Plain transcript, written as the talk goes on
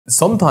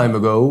Some time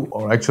ago,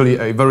 or actually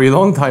a very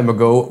long time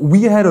ago,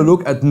 we had a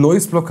look at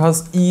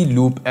Noisebblocker's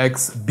eLoop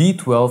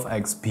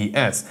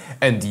B12-PS.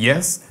 And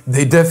yes,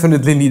 they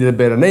definitely needed a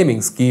better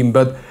naming scheme,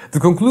 but the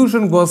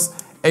conclusion was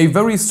a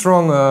very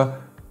strong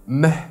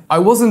meh. I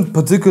wasn't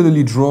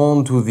particularly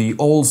drawn to the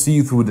all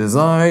see-through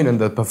design, and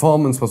the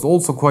performance was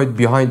also quite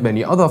behind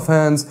many other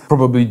fans,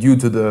 probably due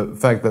to the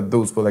fact that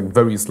those were like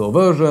very slow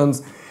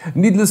versions.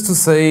 Needless to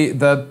say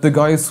that the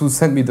guys who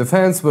sent me the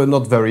fans were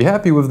not very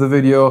happy with the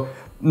video.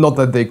 Not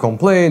that they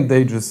complained,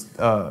 they just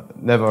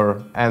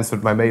never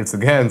answered my mails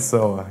again,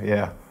 so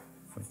yeah,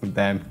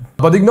 damn.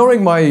 But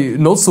ignoring my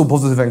not so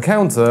positive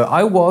encounter,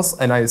 I was,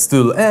 and I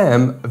still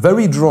am,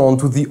 very drawn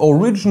to the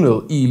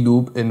original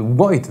eLoop in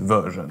white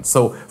version.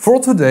 So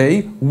for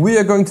today, we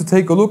are going to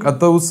take a look at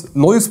those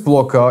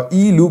Noiseblocker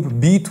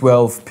eLoop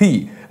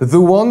B12-P,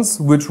 the ones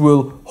which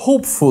will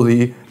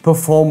hopefully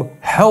perform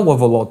hell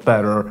of a lot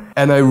better,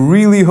 and I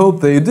really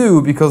hope they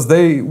do, because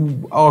they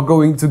are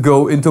going to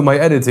go into my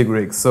editing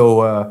rig,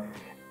 so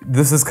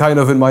this is kind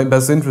of in my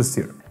best interest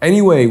here.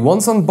 Anyway,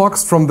 once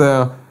unboxed from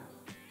their...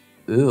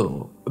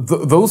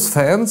 those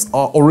fans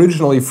are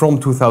originally from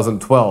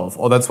 2012,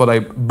 or that's what I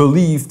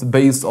believed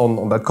based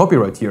on that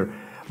copyright here.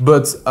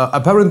 But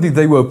apparently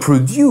they were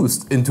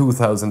produced in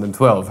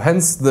 2012,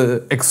 hence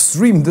the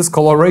extreme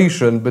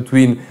discoloration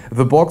between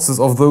the boxes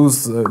of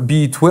those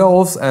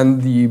B12s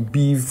and the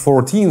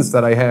B14s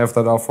that I have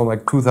that are from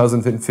like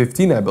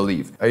 2015, I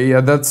believe. Yeah,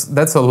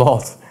 that's a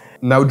lot.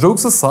 Now,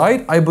 jokes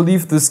aside, I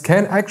believe this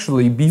can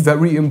actually be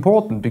very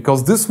important,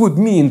 because this would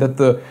mean that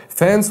the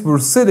fans were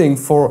sitting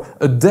for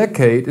a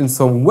decade in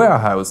some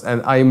warehouse,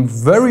 and I'm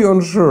very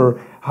unsure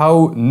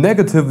how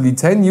negatively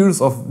 10 years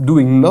of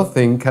doing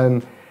nothing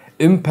can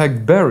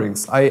impact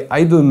bearings.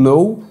 I don't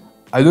know.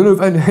 I don't know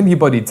if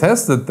anybody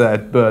tested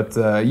that, but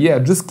yeah,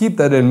 just keep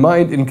that in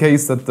mind in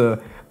case that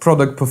the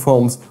product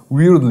performs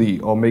weirdly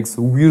or makes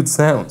weird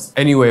sounds.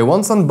 Anyway,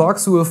 once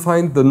unboxed, you will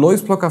find the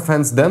Noiseblocker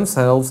fans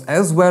themselves,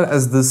 as well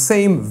as the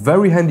same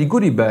very handy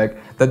goodie bag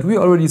that we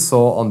already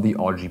saw on the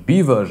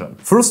RGB version.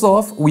 First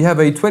off, we have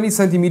a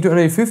 20cm and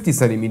a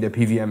 50cm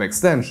PVM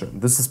extension.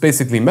 This is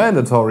basically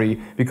mandatory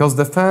because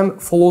the fan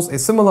follows a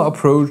similar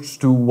approach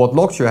to what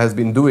Nokia has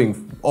been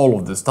doing all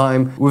of this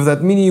time, with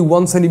that mini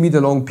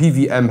 1cm long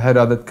PVM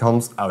header that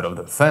comes out of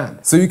the fan.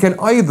 So you can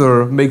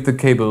either make the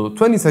cable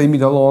 20cm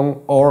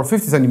long or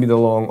 50cm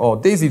long, or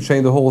daisy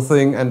chain the whole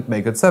thing and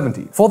make it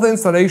 70. For the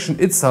installation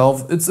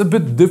itself, it's a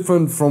bit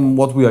different from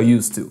what we are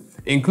used to.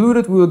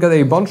 Included, we will get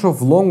a bunch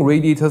of long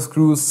radiator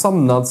screws,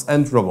 some nuts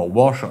and rubber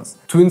washers.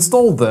 To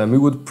install them, we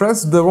would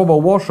press the rubber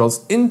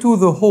washers into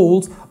the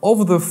holes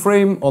of the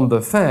frame on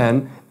the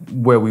fan,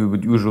 where we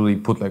would usually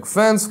put like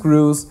fan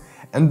screws,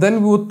 and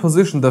then we would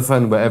position the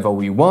fan wherever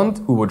we want.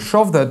 We would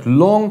shove that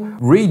long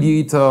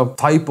radiator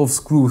type of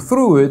screw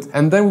through it,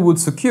 and then we would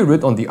secure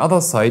it on the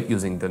other side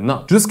using the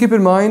nut. Just keep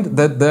in mind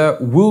that there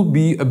will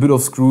be a bit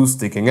of screws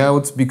sticking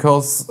out,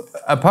 because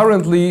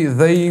apparently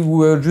they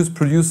were just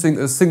producing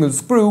a single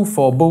screw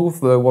for both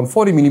the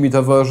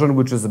 140mm version,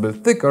 which is a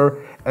bit thicker,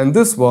 and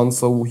this one,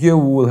 so here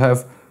we will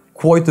have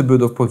quite a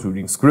bit of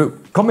protruding screw.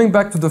 Coming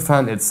back to the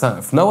fan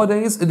itself,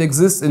 nowadays it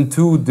exists in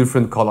two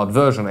different colored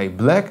versions, a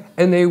black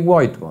and a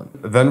white one.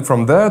 Then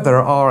from there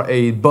are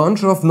a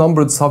bunch of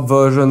numbered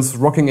subversions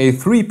rocking a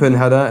 3-pin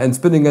header and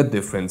spinning at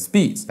different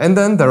speeds. And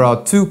then there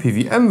are two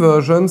PVM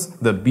versions,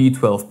 the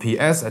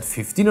B12PS at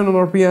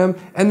 1500 RPM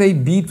and a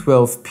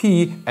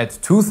B12P at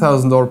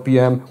 2000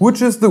 RPM,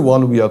 which is the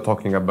one we are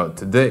talking about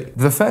today.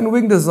 The fan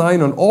wing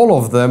design on all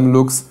of them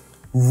looks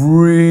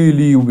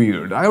really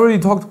weird. I already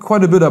talked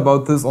quite a bit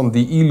about this on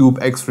the eLoop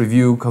X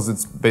review, because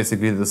it's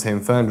basically the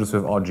same fan just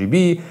with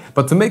RGB,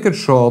 but to make it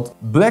short,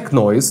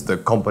 Blacknoise, the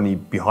company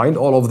behind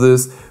all of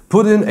this,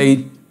 put in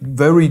a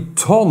very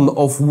ton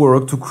of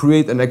work to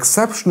create an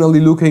exceptionally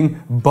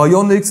looking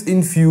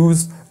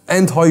bionics-infused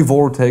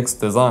anti-vortex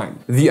design.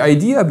 The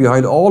idea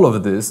behind all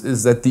of this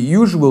is that the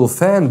usual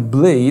fan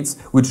blades,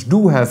 which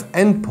do have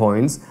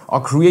endpoints,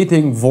 are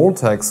creating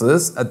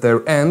vortexes at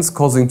their ends,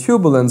 causing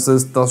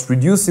turbulences, thus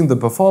reducing the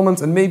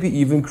performance and maybe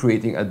even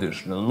creating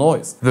additional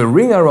noise. The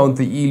ring around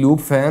the eLoop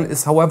fan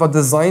is however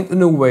designed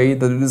in a way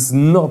that it is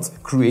not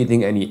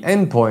creating any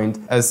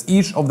endpoint, as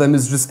each of them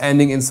is just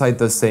ending inside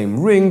the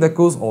same ring that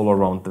goes all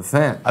around the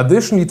fan.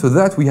 Additionally to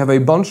that, we have a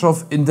bunch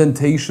of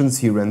indentations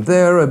here and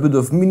there, a bit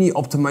of mini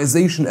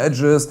optimization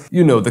edges,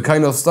 you know, the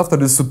kind of stuff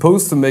that is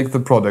supposed to make the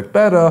product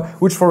better,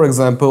 which for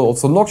example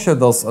also Nokia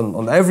does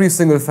on every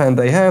single fan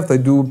they have. They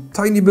do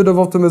tiny bit of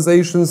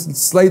optimizations,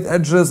 slight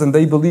edges, and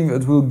they believe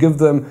it will give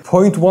them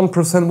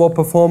 0.1% more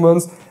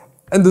performance,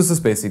 and this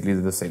is basically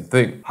the same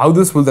thing. How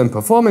this will then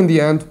perform in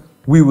the end,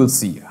 we will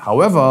see.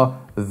 However,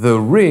 the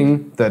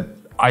ring that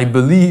I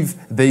believe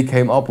they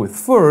came up with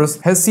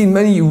first has seen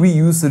many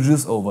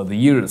reusages over the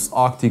years,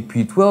 Arctic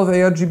P12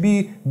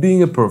 ARGB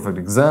being a perfect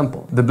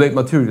example. The blade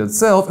material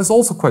itself is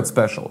also quite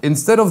special.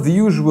 Instead of the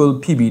usual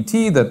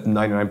PBT that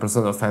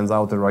 99% of fans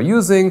out there are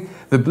using,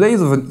 the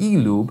blades of an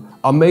eLoop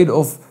are made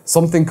of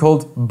something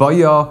called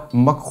Bayer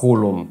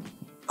Macrolon.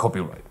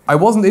 Copyright. I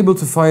wasn't able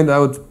to find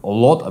out a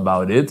lot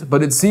about it,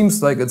 but it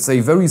seems like it's a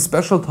very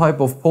special type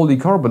of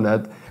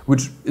polycarbonate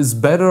which is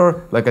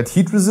better like at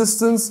heat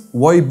resistance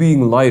while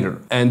being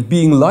lighter. And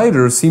being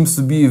lighter seems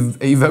to be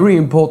a very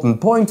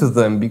important point to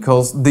them,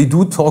 because they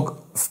do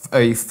talk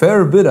a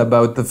fair bit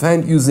about the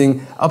fan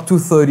using up to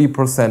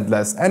 30%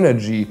 less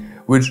energy,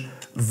 which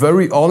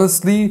very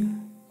honestly,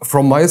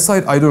 from my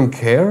side, I don't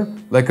care.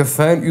 Like a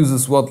fan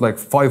uses what, like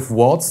 5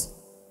 watts?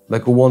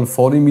 Like a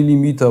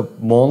 140mm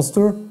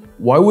monster?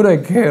 Why would I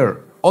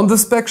care? On the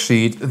spec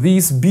sheet,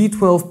 these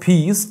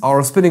B12Ps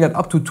are spinning at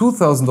up to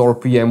 2000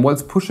 RPM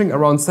whilst pushing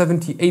around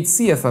 78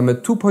 CFM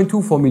at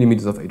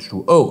 2.24mm of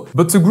H2O.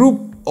 But to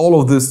group all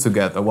of this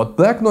together, what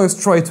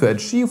Blacknoise tried to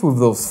achieve with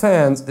those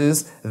fans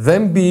is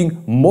them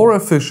being more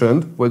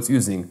efficient whilst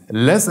using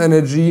less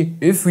energy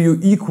if you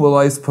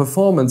equalize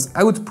performance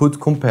output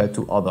compared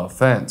to other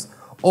fans,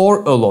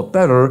 or a lot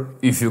better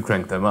if you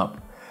crank them up.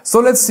 So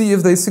let's see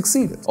if they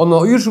succeeded. On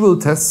our usual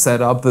test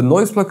setup, the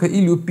Noiseblocker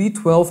eLoop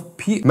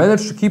B12-P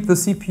managed to keep the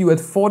CPU at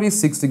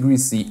 46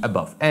 degrees C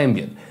above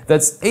ambient.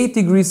 That's 8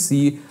 degrees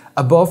C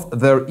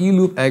above their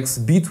eLoop X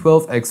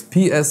B12X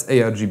PS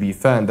ARGB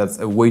fan. That's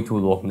a way too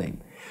long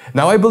name.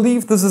 Now I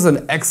believe this is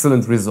an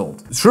excellent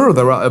result. Sure,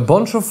 there are a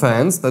bunch of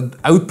fans that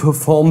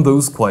outperform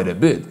those quite a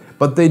bit,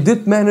 but they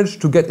did manage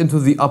to get into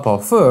the upper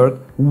third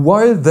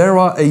while they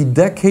are a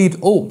decade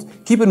old.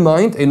 Keep in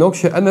mind, a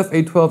Nokia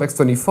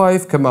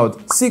NF-A12X25 came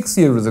out 6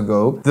 years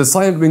ago, the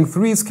Silent Ring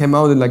 3s came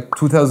out in like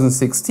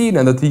 2016,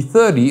 and the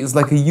T30 is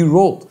like a year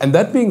old. And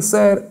that being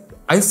said,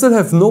 I still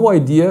have no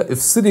idea if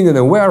sitting in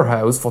a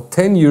warehouse for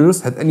 10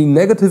 years had any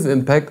negative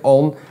impact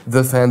on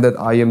the fan that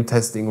I am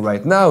testing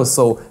right now.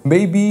 So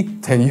maybe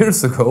 10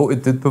 years ago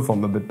it did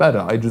perform a bit better,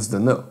 I just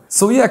don't know.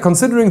 So yeah,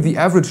 considering the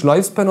average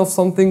lifespan of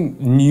something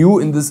new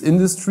in this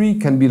industry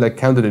can be like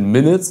counted in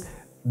minutes,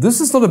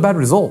 this is not a bad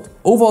result.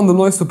 Over on the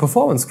noise to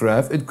performance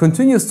graph, it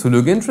continues to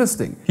look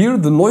interesting. Here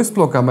the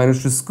Noiseblocker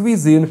managed to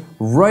squeeze in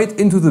right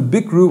into the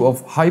big group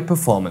of high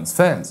performance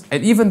fans.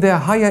 And even their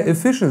higher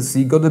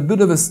efficiency got a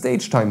bit of a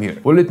stage time here.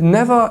 While it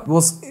never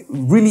was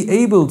really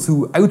able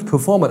to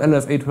outperform an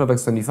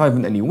NF-A12X25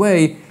 in any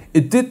way,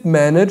 it did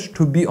manage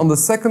to be on the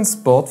second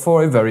spot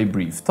for a very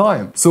brief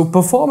time. So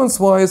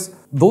performance-wise,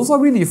 those are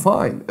really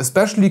fine,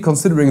 especially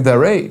considering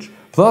their age.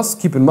 Plus,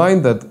 keep in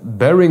mind that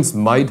bearings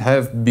might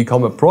have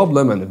become a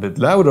problem and a bit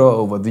louder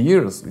over the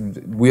years.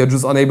 We are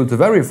just unable to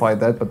verify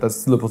that, but that's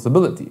still a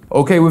possibility.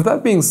 Okay, with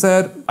that being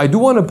said, I do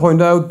want to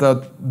point out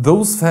that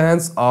those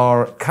fans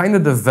are kind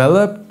of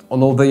developed,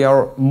 although they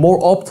are more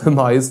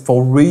optimized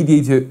for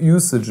radiator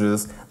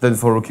usages than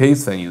for a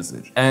case fan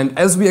usage. And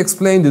as we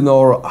explained in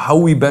our how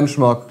we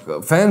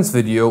benchmark fans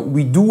video,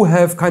 we do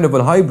have kind of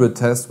a hybrid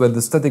test where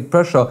the static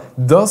pressure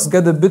does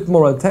get a bit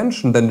more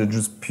attention than the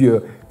just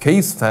pure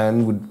case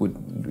fan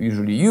would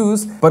usually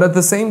use. But at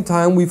the same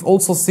time, we've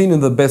also seen in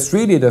the best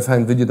radiator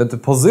fan video that the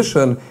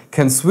position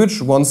can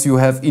switch once you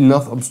have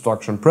enough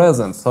obstruction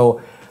present. So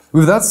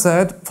with that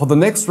said, for the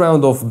next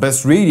round of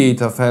Best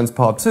Radiator Fans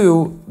Part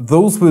 2,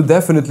 those will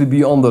definitely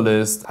be on the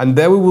list, and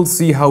there we will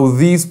see how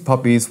these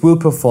puppies will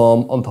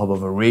perform on top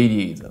of a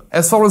radiator.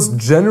 As far as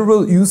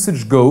general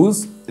usage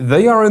goes,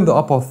 they are in the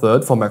upper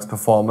third for max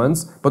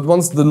performance, but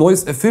once the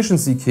noise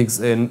efficiency kicks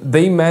in,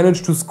 they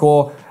manage to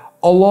score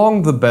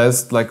along the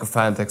best, like a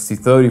Fantex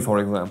T30 for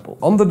example.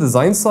 On the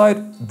design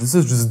side, this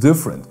is just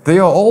different. They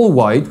are all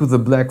white with a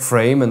black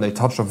frame and a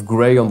touch of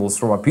grey on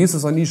those rubber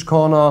pieces on each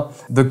corner.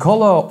 The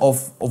color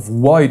of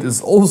white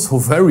is also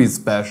very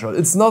special.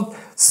 It's not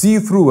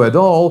see-through at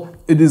all,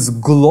 it is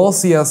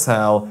glossy as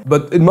hell,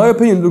 but in my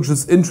opinion it looks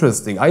just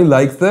interesting. I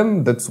like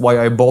them, that's why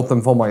I bought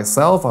them for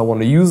myself, I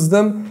want to use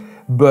them.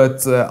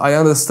 But I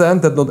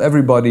understand that not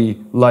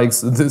everybody likes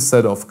this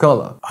set of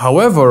color.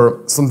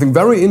 However, something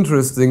very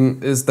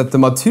interesting is that the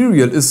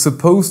material is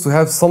supposed to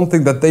have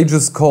something that they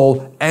just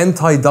call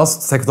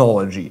anti-dust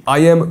technology. I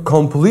am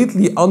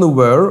completely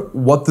unaware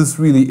what this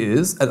really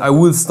is, and I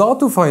will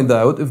start to find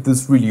out if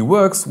this really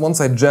works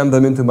once I jam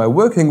them into my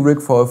working rig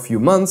for a few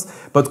months,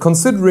 but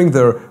considering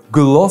their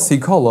glossy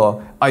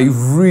color, I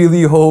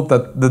really hope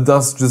that the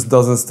dust just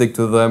doesn't stick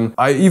to them.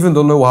 I even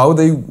don't know how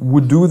they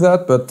would do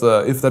that, but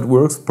if that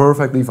works,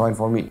 perfectly fine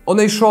for me. On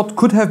a shot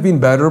could have been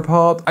better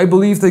part, I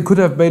believe they could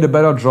have made a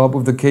better job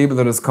with the cable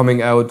that is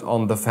coming out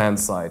on the fan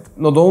side.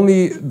 Not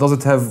only does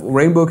it have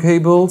rainbow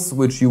cables,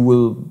 which you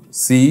will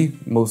see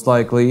most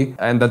likely,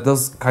 and that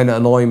does kind of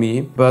annoy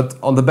me, but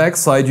on the back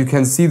side you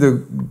can see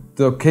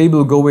the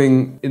cable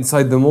going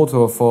inside the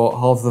motor for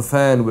half the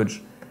fan,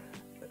 which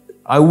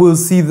I will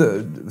see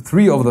the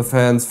 3 of the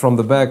fans from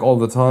the back all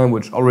the time,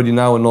 which already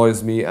now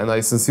annoys me, and I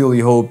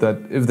sincerely hope that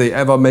if they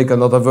ever make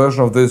another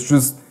version of this,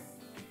 just,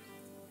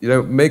 you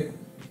know,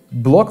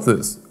 block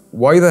this.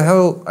 Why the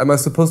hell am I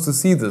supposed to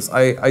see this?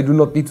 I do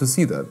not need to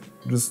see that.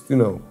 Just, you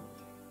know,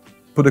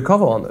 put a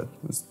cover on it.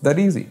 It's that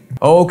easy.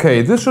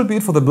 Okay, this should be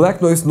it for the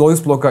Blacknoise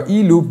Noiseblocker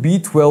eLoop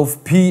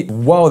B12-P.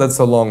 Wow, that's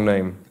a long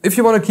name. If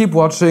you want to keep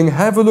watching,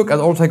 have a look at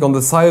our take on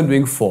the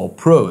SirenWing 4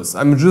 Pros.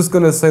 I'm just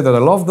gonna say that I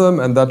love them,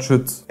 and that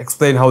should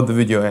explain how the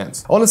video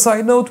ends. On a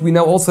side note, we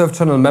now also have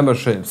channel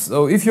memberships,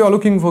 so if you are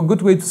looking for a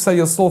good way to sell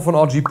your soul for an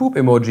RG poop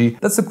emoji,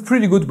 that's a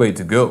pretty good way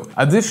to go.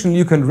 Additionally,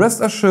 you can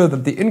rest assured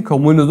that the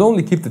income will not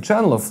only keep the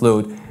channel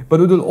afloat, but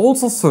it will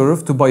also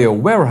serve to buy a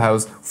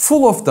warehouse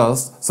full of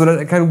dust so that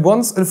I can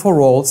once and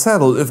for all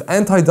settle if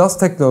anti-dust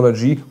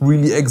technology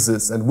really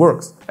exists and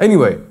works.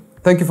 Anyway,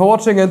 thank you for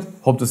watching and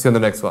hope to see you on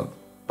the next one.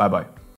 Bye bye.